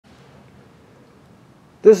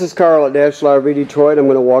This is Carl at National RV Detroit. I'm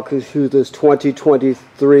going to walk you through this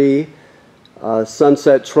 2023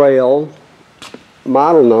 Sunset Trail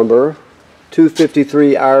model number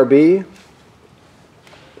 253RB.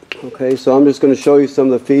 Okay, so I'm just going to show you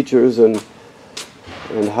some of the features and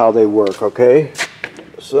how they work. Okay,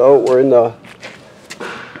 so we're in the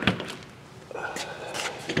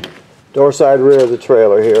door side rear of the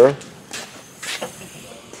trailer here,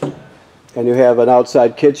 and you have an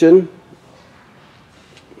outside kitchen.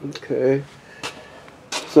 Okay,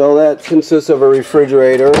 so that consists of a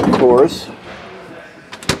refrigerator, of course,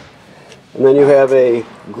 and then you have a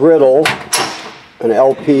griddle, an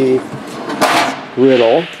LP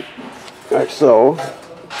griddle, like so.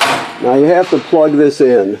 Now you have to plug this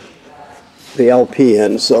in, the LP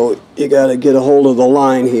in, so you got to get a hold of the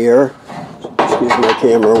line here. Excuse my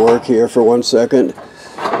camera work here for 1 second.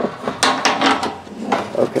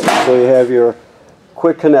 Okay, so you have your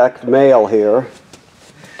quick connect male here.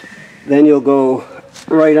 Then you'll go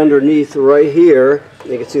right underneath right here.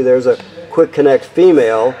 You can see there's a quick connect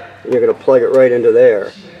female, and you're going to plug it right into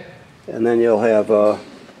there. And then you'll have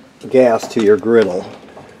gas to your griddle.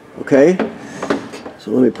 Okay? So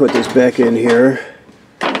let me put this back in here.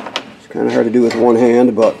 It's kind of hard to do with one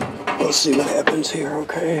hand, but we'll see what happens here.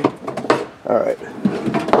 Okay? Alright.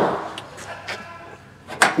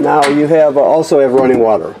 Now you have also have running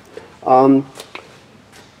water.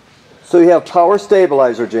 So you have power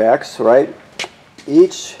stabilizer jacks, right?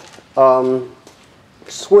 Each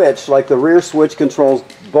switch, like the rear switch controls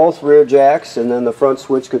both rear jacks, and then the front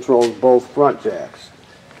switch controls both front jacks.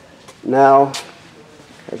 Now,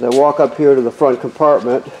 as I walk up here to the front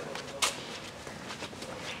compartment,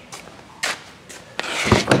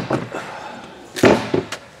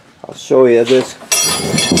 I'll show you this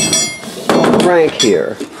crank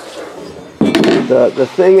here. The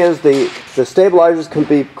thing is, the stabilizers can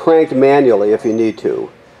be cranked manually if you need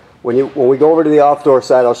to. When we go over to the off-door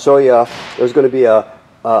side, I'll show you there's going to be a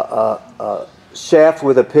shaft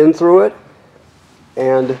with a pin through it,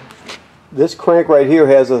 and this crank right here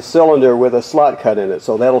has a cylinder with a slot cut in it,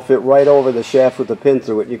 so that'll fit right over the shaft with the pin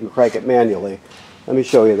through it. You can crank it manually. Let me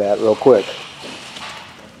show you that real quick.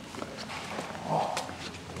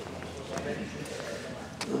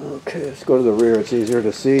 Okay, let's go to the rear. It's easier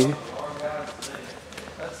to see.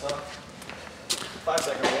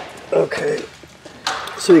 Okay,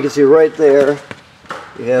 so you can see right there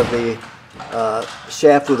you have the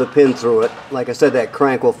shaft with a pin through it. Like I said, that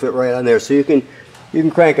crank will fit right on there, so you can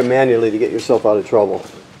crank it manually to get yourself out of trouble.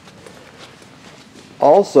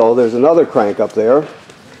 Also, there's another crank up there.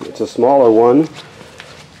 It's a smaller one,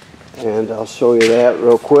 and I'll show you that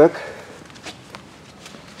real quick.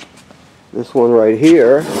 This one right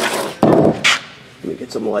here. Let me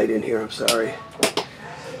get some light in here, I'm sorry.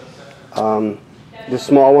 This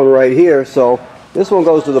small one right here, so this one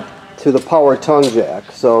goes to the power tongue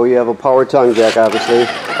jack. So you have a power tongue jack, obviously,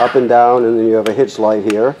 up and down, and then you have a hitch light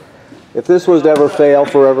here. If this was to ever fail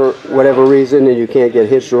for whatever reason and you can't get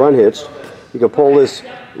hitched or unhitched, you can pull this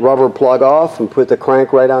rubber plug off and put the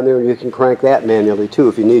crank right on there, and you can crank that manually too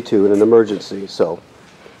if you need to in an emergency. So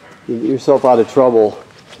you get yourself out of trouble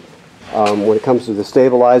when it comes to the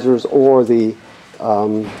stabilizers or the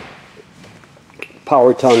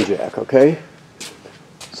power tongue jack. Okay?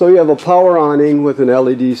 So you have a power awning with an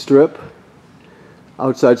LED strip,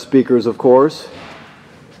 outside speakers, of course.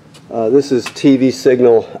 This is TV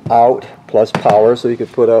signal out plus power, so you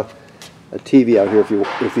could put a TV out here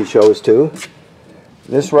if you chose to.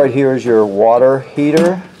 This right here is your water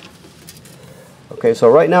heater. Okay, so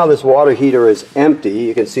right now this water heater is empty.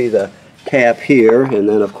 You can see the cap here, and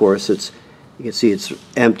then of course you can see it's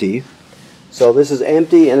empty. So this is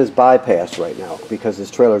empty and is bypassed right now because this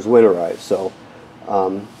trailer is winterized. So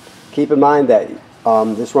keep in mind that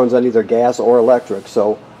this runs on either gas or electric.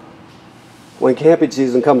 So when camping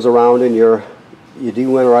season comes around and you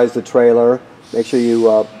de-winterize the trailer, make sure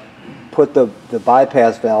you put the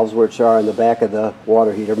bypass valves, which are in the back of the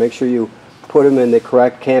water heater, make sure you put them in the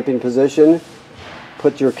correct camping position.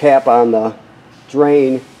 Put your cap on the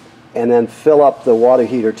drain and then fill up the water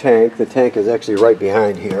heater tank. The tank is actually right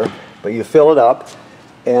behind here, but you fill it up,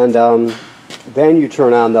 and then you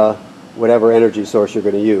turn on the whatever energy source you're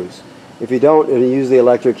going to use. If you don't and you use the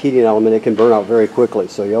electric heating element, it can burn out very quickly.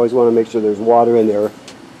 So you always want to make sure there's water in there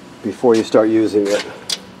before you start using it.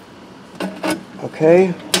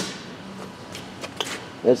 Okay.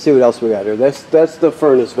 Let's see what else we got here. That's the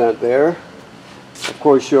furnace vent there. Of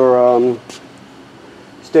course, your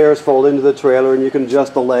stairs fold into the trailer, and you can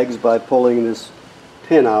adjust the legs by pulling this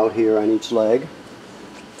pin out here on each leg.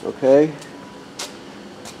 Okay.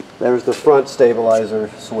 There's the front stabilizer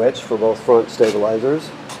switch for both front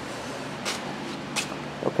stabilizers.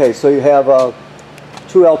 Okay, so you have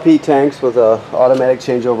two LP tanks with an automatic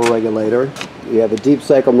changeover regulator. You have a deep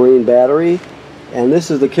cycle marine battery, and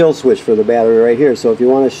this is the kill switch for the battery right here. So if you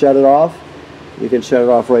want to shut it off, you can shut it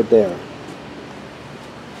off right there.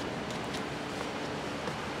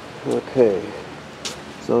 Okay,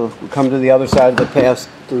 so we come to the other side of the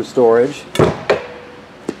pass-through storage,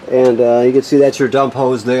 and you can see that's your dump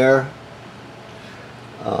hose there.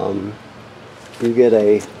 You get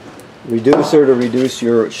a reducer to reduce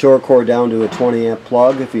your short core down to a 20 amp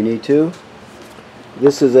plug if you need to.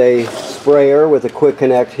 This is a sprayer with a quick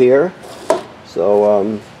connect here.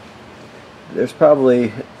 So there's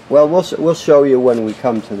probably, well, we'll show you when we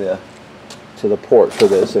come to the port for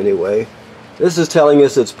this anyway. This is telling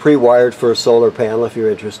us it's pre-wired for a solar panel if you're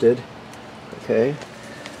interested. Okay.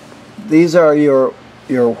 These are your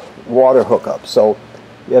water hookups. So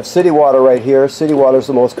you have city water right here. City water is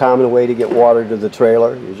the most common way to get water to the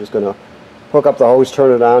trailer. You're just going to hook up the hose,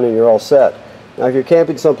 turn it on, and you're all set. Now if you're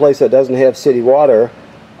camping someplace that doesn't have city water,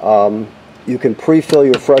 you can pre-fill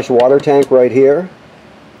your fresh water tank right here,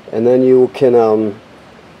 and then you can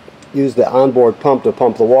use the onboard pump to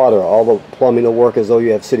pump the water. All the plumbing will work as though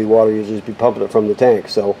you have city water. You'll just be pumping it from the tank.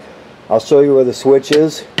 So I'll show you where the switch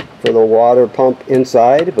is for the water pump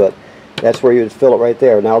inside, but that's where you'd fill it right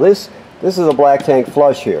there. Now this is a black tank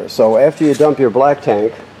flush here. So after you dump your black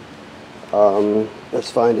tank, let's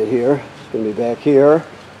find it here. It's going to be back here.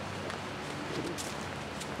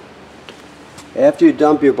 After you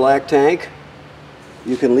dump your black tank,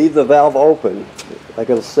 you can leave the valve open. Like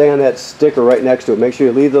it'll say on that sticker right next to it. Make sure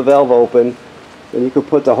you leave the valve open. Then you can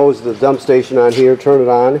put the hose to the dump station on here, turn it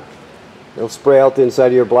on. It'll spray out the inside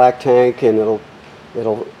of your black tank, and it'll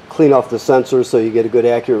clean off the sensors so you get a good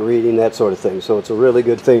accurate reading, that sort of thing. So it's a really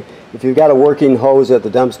good thing. If you've got a working hose at the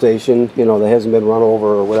dump station, you know, that hasn't been run over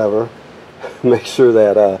or whatever, make sure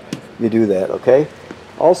that you do that, okay?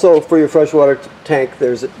 Also, for your freshwater tank,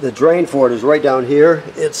 there's the drain for it is right down here.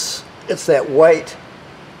 It's that white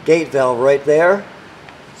gate valve right there.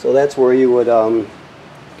 So that's where you would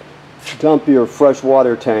dump your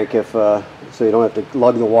freshwater tank if so you don't have to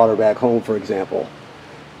lug the water back home, for example.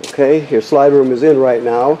 Okay, your slide room is in right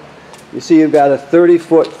now. You see you've got a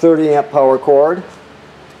 30-foot, 30-amp power cord.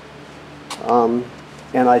 And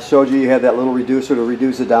I showed you had that little reducer to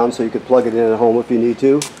reduce it down so you could plug it in at home if you need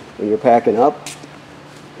to when you're packing up.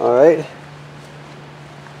 All right.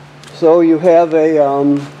 So you have a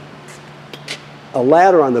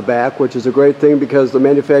ladder on the back, which is a great thing because the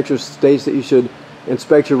manufacturer states that you should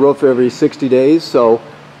inspect your roof every 60 days. So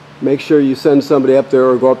make sure you send somebody up there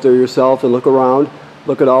or go up there yourself and look around.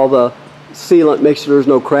 Look at all the sealant, make sure there's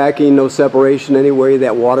no cracking, no separation anywhere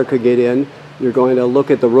that water could get in. You're going to look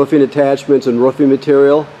at the roofing attachments and roofing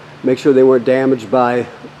material. Make sure they weren't damaged by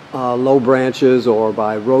low branches or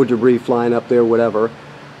by road debris flying up there, whatever.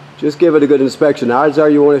 Just give it a good inspection. Odds are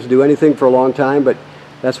you won't have to do anything for a long time, but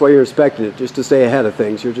that's why you're inspecting it, just to stay ahead of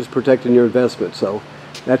things. You're just protecting your investment. So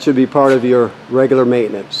that should be part of your regular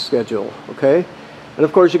maintenance schedule, okay? And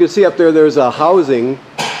of course you can see up there there's a housing.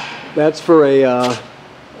 That's for a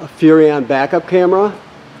Furrion backup camera.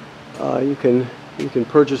 You can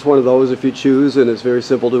purchase one of those if you choose, and it's very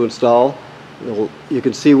simple to install. You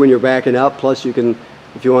can see when you're backing up, plus you can,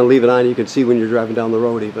 if you want to leave it on, you can see when you're driving down the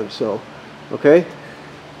road even. So, okay.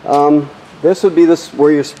 This would be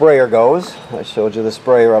where your sprayer goes. I showed you the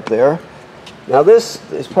sprayer up there. Now this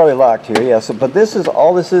is probably locked here, yes. But this is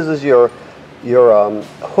all. This is your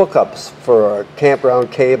hookups for a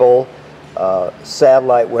campground cable,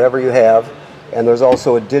 satellite, whatever you have. And there's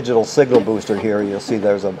also a digital signal booster here. You'll see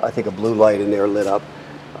there's I think a blue light in there lit up,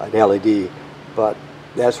 an LED. But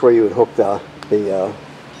that's where you would hook the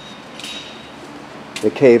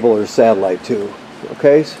cable or satellite to.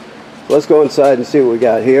 Okay, so let's go inside and see what we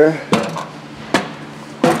got here.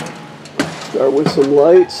 Start with some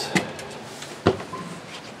lights.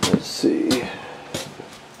 Let's see. Let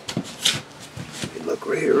me look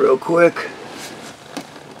right here real quick.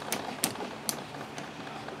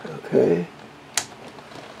 Okay.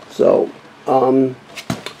 So,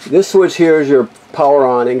 this switch here is your power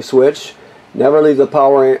awning switch. Never leave the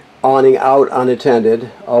power awning out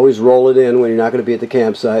unattended. Always roll it in when you're not going to be at the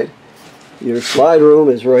campsite. Your slide room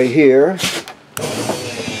is right here. You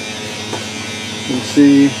can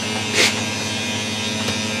see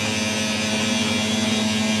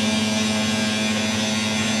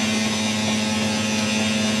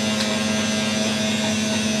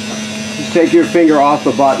take your finger off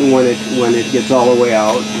the button when it gets all the way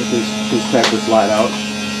out. You can inspect the slide out.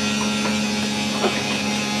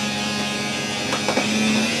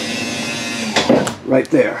 Right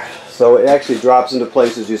there. So it actually drops into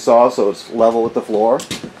place as you saw, so it's level with the floor.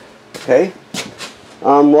 Okay.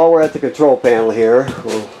 While we're at the control panel here,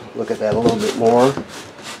 we'll look at that a little bit more.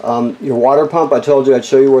 Your water pump, I told you I'd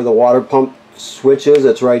show you where the water pump switch is.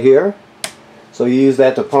 It's right here. So you use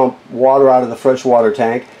that to pump water out of the freshwater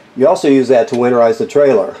tank. You also use that to winterize the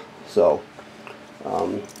trailer. So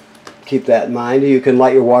keep that in mind. You can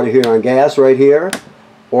light your water heater on gas right here,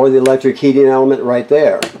 or the electric heating element right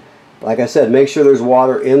there. Like I said, make sure there's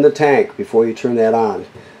water in the tank before you turn that on.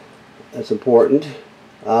 That's important.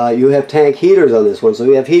 You have tank heaters on this one, so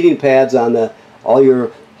you have heating pads on all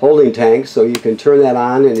your holding tanks, so you can turn that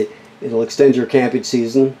on and it'll extend your camping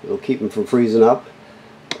season. It'll keep them from freezing up.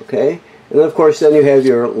 Okay, and then of course then you have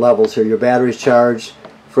your levels here. Your battery's charged,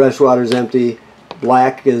 fresh water's empty,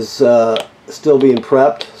 black is still being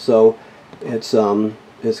prepped, so it's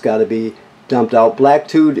got to be dumped out. Black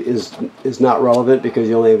tube is not relevant because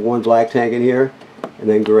you only have one black tank in here, and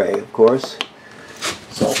then gray, of course.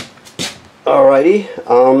 So, alrighty.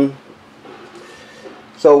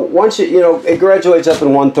 So once it graduates up in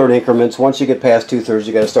 1/3 increments. Once you get past 2/3,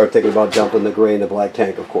 you got to start thinking about dumping the gray and the black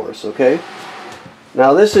tank, of course. Okay.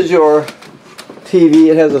 Now this is your TV.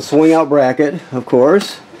 It has a swing out bracket, of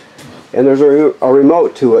course, and there's a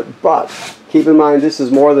remote to it. But keep in mind, this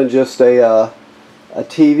is more than just a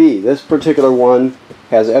TV. This particular one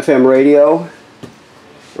has FM radio,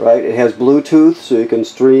 right? It has Bluetooth, so you can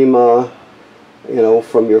stream,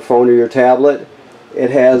 from your phone or your tablet.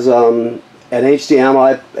 It has an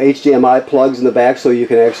HDMI plugs in the back, so you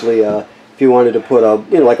can actually, if you wanted to put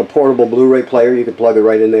like a portable Blu-ray player, you could plug it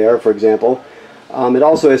right in there, for example. It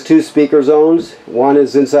also has 2 speaker zones. One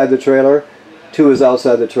is inside the trailer, 2 is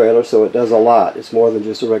outside the trailer, so it does a lot. It's more than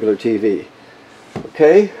just a regular TV.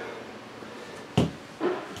 Okay.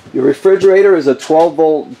 Your refrigerator is a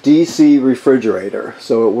 12-volt DC refrigerator.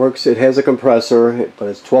 So it works, it has a compressor, but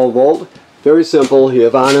it's 12 volt. Very simple. You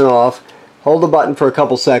have on and off. Hold the button for a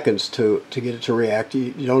couple seconds to get it to react.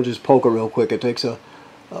 You don't just poke it real quick. It takes a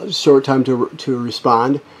short time to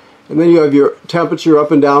respond. And then you have your temperature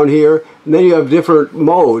up and down here. And then you have different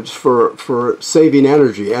modes for saving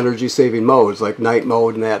energy saving modes, like night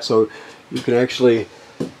mode and that. So you can actually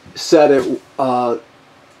set it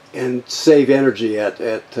and save energy at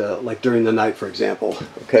like during the night, for example.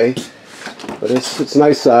 Okay, but it's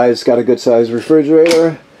nice size. It's got a good size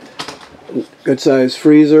refrigerator, good size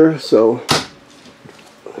freezer. So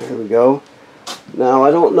there we go. Now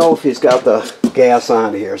I don't know if he's got the gas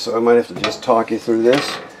on here, so I might have to just talk you through this.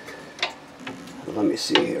 Let me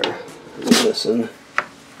see here. Listen.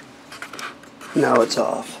 Now it's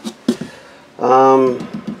off.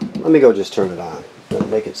 Let me go just turn it on. That'll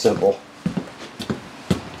make it simple.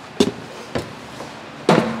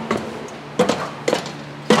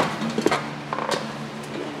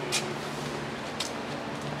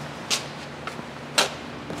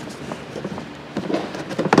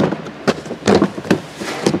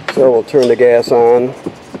 So we'll turn the gas on.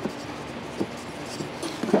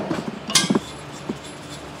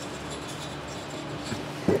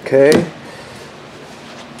 Okay.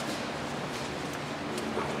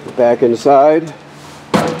 Back inside.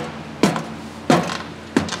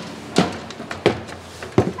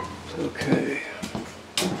 Okay.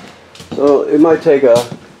 So it might take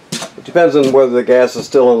it depends on whether the gas is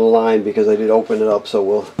still on the line, because I did open it up,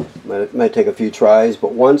 so it might take a few tries,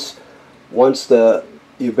 but once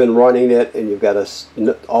you've been running it and you've got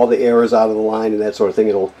all the air is out of the line and that sort of thing,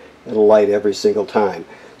 it'll light every single time.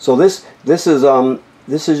 So this is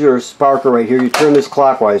your sparker right here. You turn this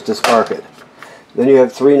clockwise to spark it. Then you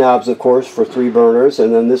have 3 knobs, of course, for 3 burners,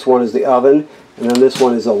 and then this one is the oven, and then this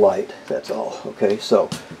one is a light. That's all. Okay, so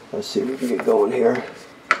let's see if we can get going here.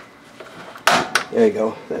 There you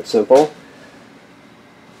go. That's simple.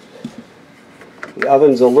 The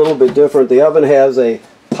oven's a little bit different. The oven has a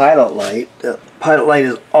pilot light. The pilot light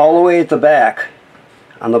is all the way at the back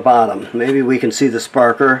on the bottom. Maybe we can see the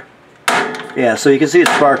sparker. Yeah, so you can see it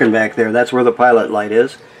sparking back there. That's where the pilot light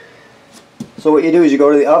is. So what you do is you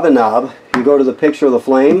go to the oven knob, you go to the picture of the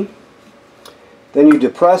flame, then you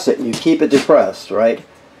depress it, and you keep it depressed, right?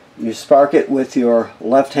 You spark it with your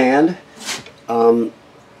left hand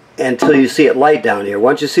until you see it light down here.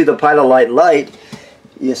 Once you see the pilot light,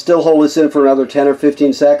 you still hold this in for another 10 or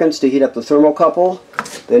 15 seconds to heat up the thermocouple.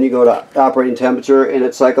 Then you go to operating temperature, and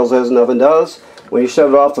it cycles as an oven does. When you shut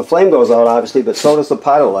it off, the flame goes out, obviously, but so does the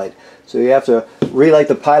pilot light. So you have to relight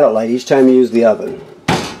the pilot light each time you use the oven.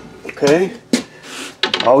 Okay?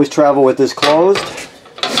 Always travel with this closed.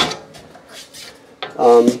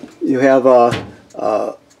 You have a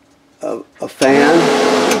fan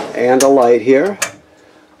and a light here.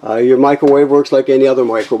 Your microwave works like any other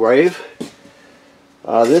microwave.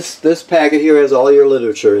 This packet here has all your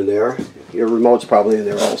literature in there. Your remote's probably in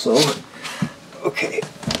there also. Okay,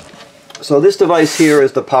 so this device here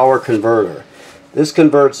is the power converter. This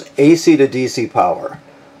converts AC to DC power.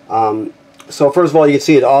 So first of all, you can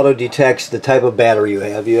see it auto detects the type of battery you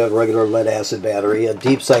have. You have a regular lead acid battery, a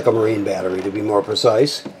deep cycle marine battery to be more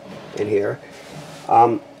precise in here.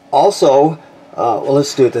 Also, well,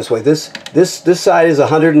 let's do it this way. This side is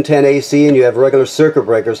 110 AC, and you have regular circuit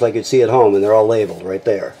breakers like you'd see at home, and they're all labeled right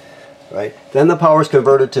there. Right? Then the power is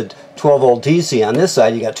converted to 12 volt DC. On this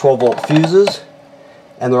side, you got 12 volt fuses,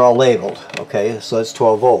 and they're all labeled. Okay, so that's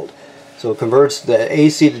 12 volt. So it converts the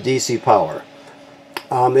AC to DC power.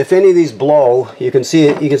 If any of these blow, you can see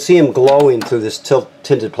it. You can see them glowing through this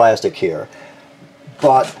tinted plastic here.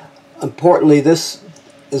 But importantly, this,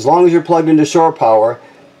 as long as you're plugged into shore power,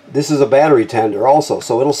 this is a battery tender also.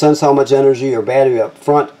 So it'll sense how much energy your battery up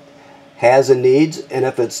front has and needs, and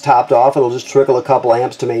if it's topped off, it'll just trickle a couple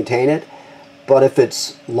amps to maintain it. But if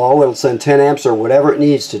it's low, it'll send 10 amps or whatever it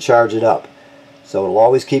needs to charge it up. So it'll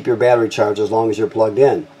always keep your battery charged as long as you're plugged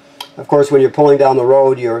in. Of course, when you're pulling down the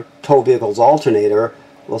road, your tow vehicle's alternator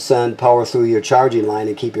will send power through your charging line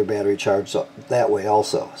and keep your battery charged that way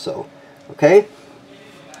also. So, okay?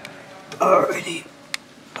 Alrighty.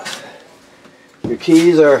 Your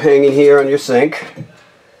keys are hanging here on your sink.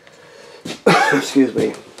 Excuse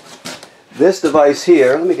me. This device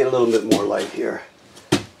here, let me get a little bit more light here.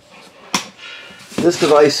 This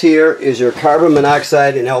device here is your carbon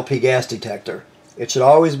monoxide and LP gas detector. It should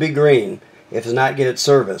always be green if it's not get it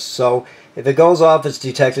serviced. So if it goes off, it's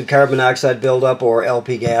detected carbon monoxide buildup or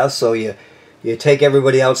LP gas. So you take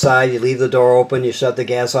everybody outside, you leave the door open, you shut the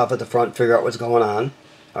gas off at the front, figure out what's going on.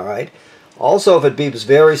 Alright. Also, if it beeps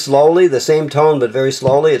very slowly, the same tone but very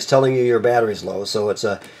slowly, it's telling you your battery's low. So it's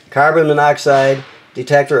a carbon monoxide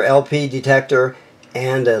detector, LP detector,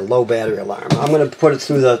 and a low battery alarm. I'm going to put it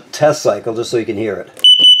through the test cycle just so you can hear it.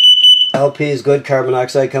 LP is good, carbon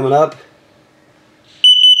monoxide coming up.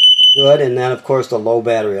 Good, and then of course the low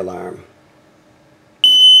battery alarm.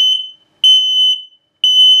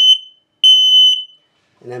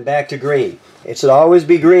 And then back to green. It should always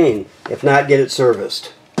be green, if not get it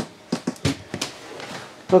serviced.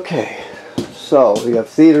 Okay, so we have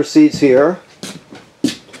theater seats here.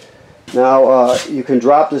 Now you can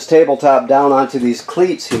drop this tabletop down onto these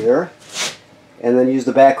cleats here and then use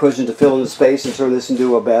the back cushion to fill in the space and turn this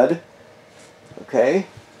into a bed. Okay.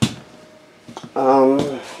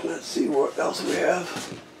 Let's see what else we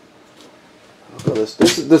have.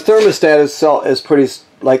 The thermostat is pretty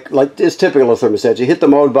like it's typical of thermostat. You hit the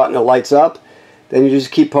mode button, it lights up. Then you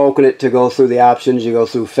just keep poking it to go through the options. You go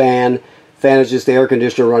through fan. Fan is just the air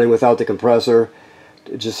conditioner running without the compressor.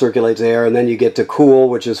 It just circulates air. And then you get to cool,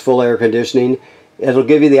 which is full air conditioning. It'll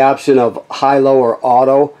give you the option of high, low, or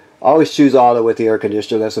auto. Always choose auto with the air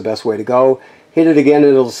conditioner. That's the best way to go. Hit it again,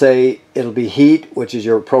 and it'll say it'll be heat, which is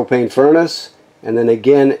your propane furnace. And then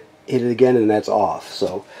again, hit it again, and that's off.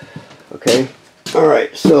 So, okay. All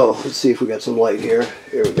right. So let's see if we got some light here.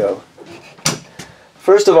 Here we go.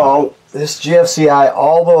 First of all, this GFCI,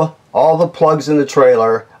 all the plugs in the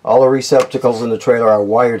trailer, all the receptacles in the trailer are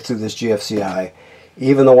wired through this GFCI,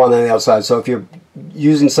 even the one on the outside. So if you're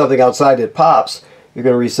using something outside that pops, you're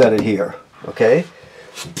going to reset it here. Okay.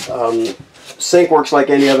 Sink works like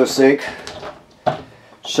any other sink.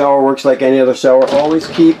 Shower works like any other shower. Always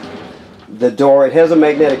keep the door, it has a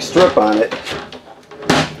magnetic strip on it,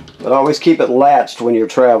 but always keep it latched when you're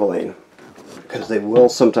traveling, because they will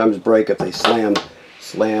sometimes break if they slam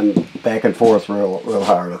back and forth real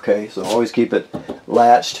hard. Okay, so always keep it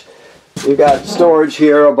latched. You've got storage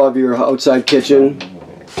here above your outside kitchen,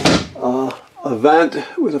 a vent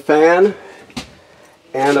with a fan,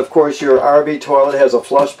 and of course your RV toilet has a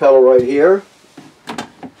flush pedal right here.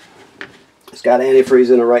 It's got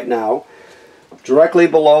antifreeze in it right now. Directly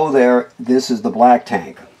below there, this is the black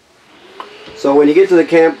tank. So when you get to the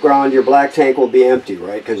campground, your black tank will be empty,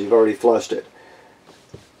 right? Because you've already flushed it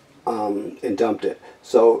and dumped it.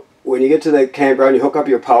 So when you get to the campground, you hook up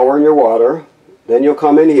your power and your water. Then you'll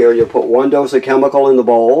come in here, you'll put 1 dose of chemical in the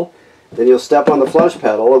bowl. Then you'll step on the flush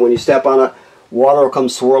pedal, and when you step on it, water will come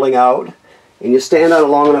swirling out. And you stand on it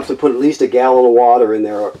long enough to put at least a gallon of water in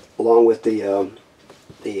there along with the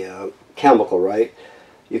chemical, right?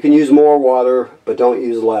 You can use more water, but don't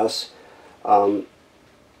use less. And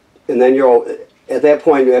then at that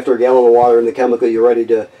point, after a gallon of water and the chemical, you're ready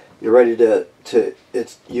to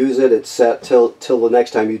use it. It's set till the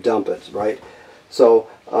next time you dump it, right? So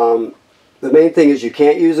the main thing is you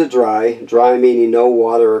can't use it dry. Dry meaning no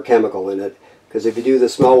water or chemical in it, because if you do, the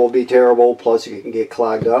smell will be terrible. Plus, you can get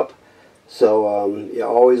clogged up. So you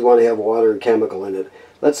always want to have water and chemical in it.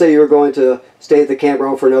 Let's say you're going to stay at the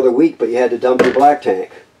campground for another week, but you had to dump your black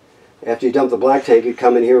tank. After you dump the black tank, you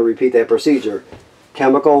come in here and repeat that procedure.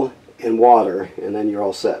 Chemical and water, and then you're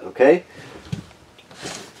all set, okay?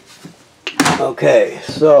 Okay,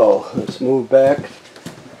 so let's move back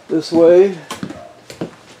this way.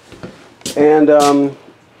 And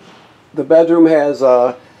the bedroom has,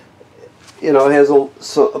 you know, it has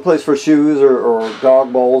a place for shoes or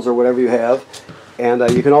dog bowls or whatever you have. And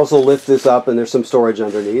you can also lift this up, and there's some storage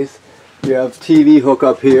underneath. You have TV hook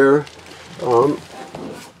up here,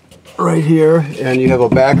 right here, and you have a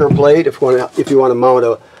backer plate if you want to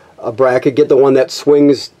mount a bracket. Get the one that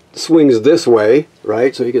swings this way,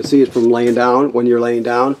 right? So you can see it from laying down when you're laying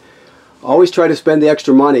down. Always try to spend the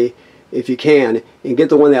extra money if you can, and get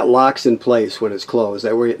the one that locks in place when it's closed.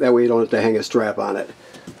 That way you don't have to hang a strap on it.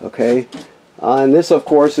 Okay. And this, of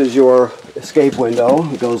course, is your escape window.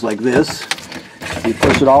 It goes like this. You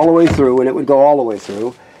push it all the way through, and it would go all the way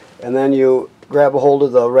through. And then you grab a hold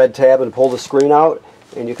of the red tab and pull the screen out,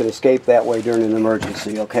 and you can escape that way during an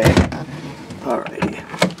emergency, okay? Alrighty.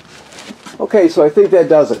 Okay, so I think that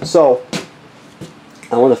does it. So,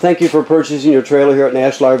 I want to thank you for purchasing your trailer here at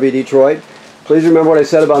National RV Detroit. Please remember what I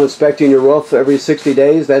said about inspecting your roof every 60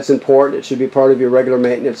 days. That's important. It should be part of your regular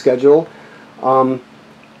maintenance schedule.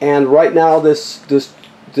 And right now, this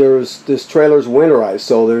trailer's winterized,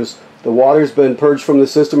 so the water's been purged from the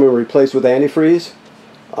system and replaced with antifreeze.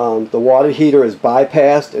 The water heater is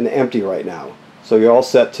bypassed and empty right now, so you're all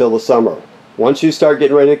set till the summer. Once you start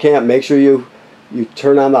getting ready to camp, make sure you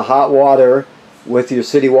turn on the hot water with your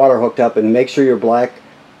city water hooked up, and make sure your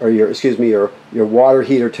water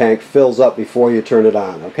heater tank fills up before you turn it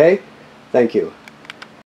on. Okay? Thank you.